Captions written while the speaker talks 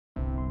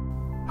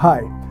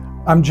Hi,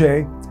 I'm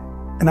Jay,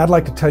 and I'd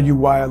like to tell you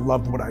why I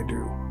love what I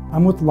do.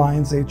 I'm with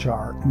Lyons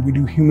HR, and we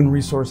do human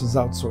resources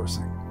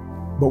outsourcing.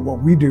 But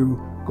what we do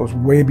goes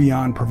way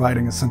beyond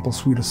providing a simple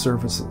suite of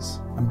services.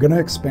 I'm going to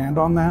expand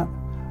on that,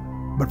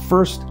 but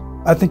first,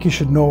 I think you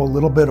should know a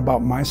little bit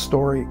about my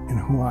story and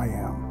who I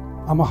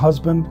am. I'm a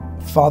husband,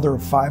 father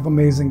of 5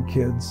 amazing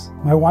kids.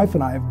 My wife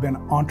and I have been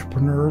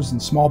entrepreneurs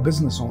and small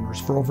business owners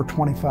for over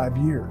 25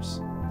 years.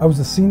 I was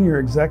a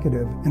senior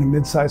executive in a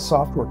mid-sized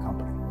software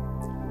company,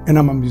 and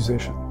I'm a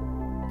musician.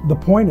 The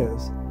point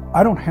is,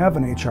 I don't have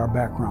an HR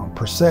background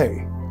per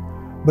se,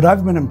 but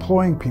I've been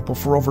employing people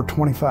for over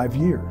 25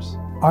 years.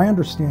 I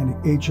understand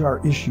HR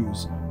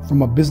issues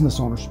from a business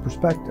owner's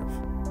perspective.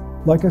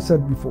 Like I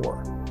said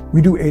before,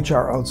 we do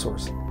HR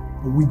outsourcing,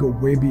 but we go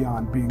way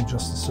beyond being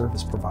just a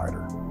service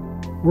provider.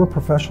 We're a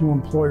professional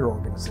employer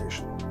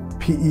organization,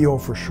 PEO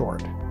for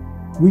short.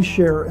 We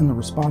share in the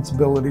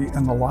responsibility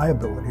and the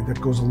liability that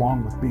goes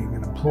along with being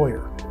an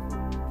employer.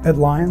 At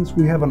Lyons,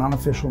 we have an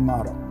unofficial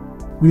motto.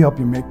 We help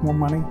you make more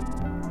money,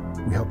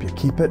 we help you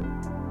keep it,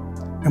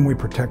 and we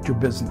protect your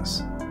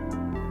business.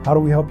 How do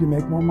we help you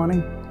make more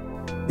money?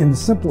 In the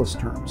simplest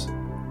terms,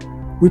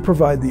 we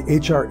provide the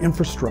HR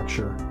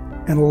infrastructure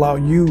and allow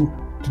you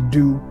to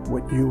do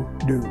what you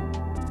do.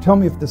 Tell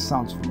me if this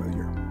sounds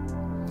familiar.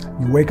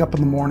 You wake up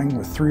in the morning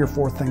with 3 or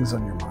 4 things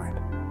on your mind.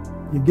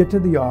 You get to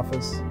the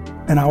office,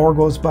 an hour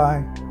goes by,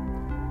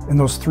 and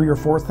those 3 or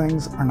 4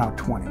 things are now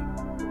 20.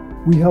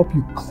 We help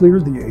you clear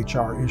the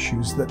HR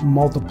issues that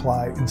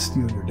multiply and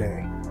steal your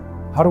day.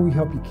 How do we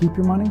help you keep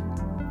your money?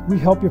 We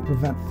help you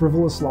prevent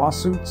frivolous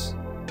lawsuits,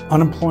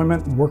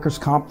 unemployment and workers'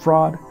 comp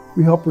fraud.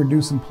 We help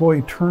reduce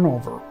employee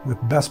turnover with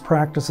best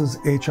practices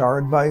HR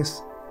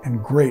advice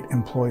and great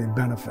employee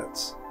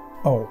benefits.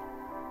 Oh,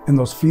 and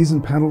those fees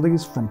and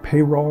penalties from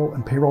payroll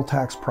and payroll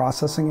tax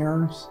processing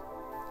errors,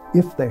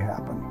 if they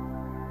happen,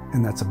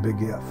 and that's a big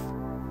if,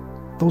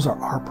 those are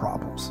our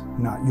problems,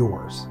 not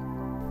yours.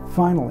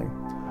 Finally,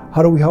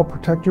 how do we help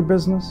protect your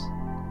business?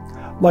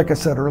 Like I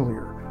said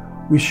earlier,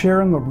 we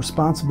share in the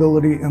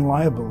responsibility and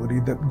liability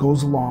that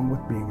goes along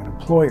with being an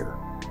employer.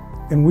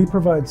 And we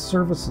provide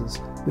services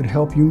that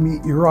help you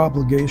meet your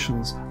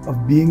obligations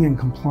of being in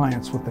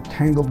compliance with the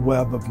tangled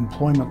web of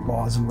employment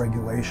laws and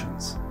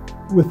regulations.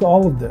 With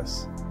all of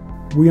this,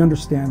 we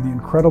understand the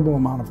incredible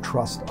amount of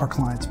trust our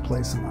clients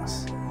place in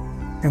us,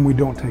 and we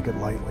don't take it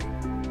lightly.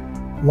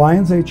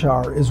 Lyons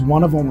HR is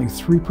one of only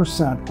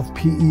 3% of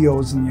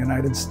PEOs in the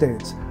United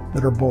States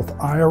that are both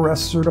IRS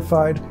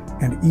certified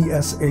and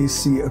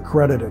ESAC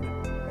accredited.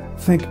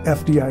 Think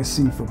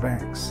FDIC for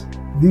banks.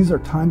 These are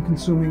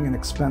time-consuming and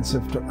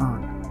expensive to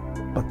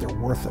earn, but they're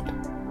worth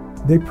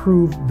it. They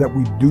prove that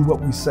we do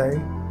what we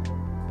say,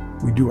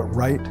 we do it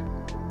right,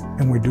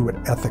 and we do it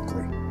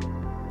ethically.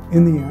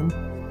 In the end,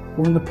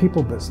 we're in the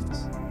people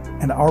business,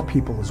 and our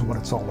people is what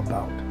it's all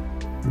about.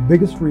 The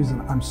biggest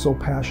reason I'm so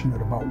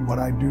passionate about what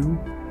I do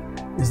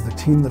is the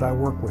team that I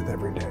work with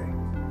every day.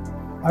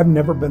 I've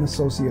never been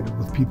associated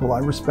with people I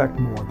respect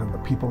more than the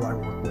people I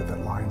work with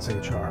at Lyons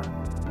HR.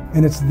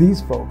 And it's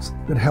these folks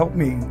that help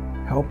me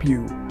help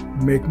you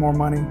make more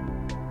money,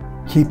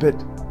 keep it,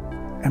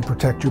 and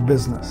protect your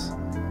business.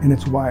 And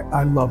it's why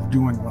I love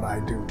doing what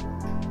I do.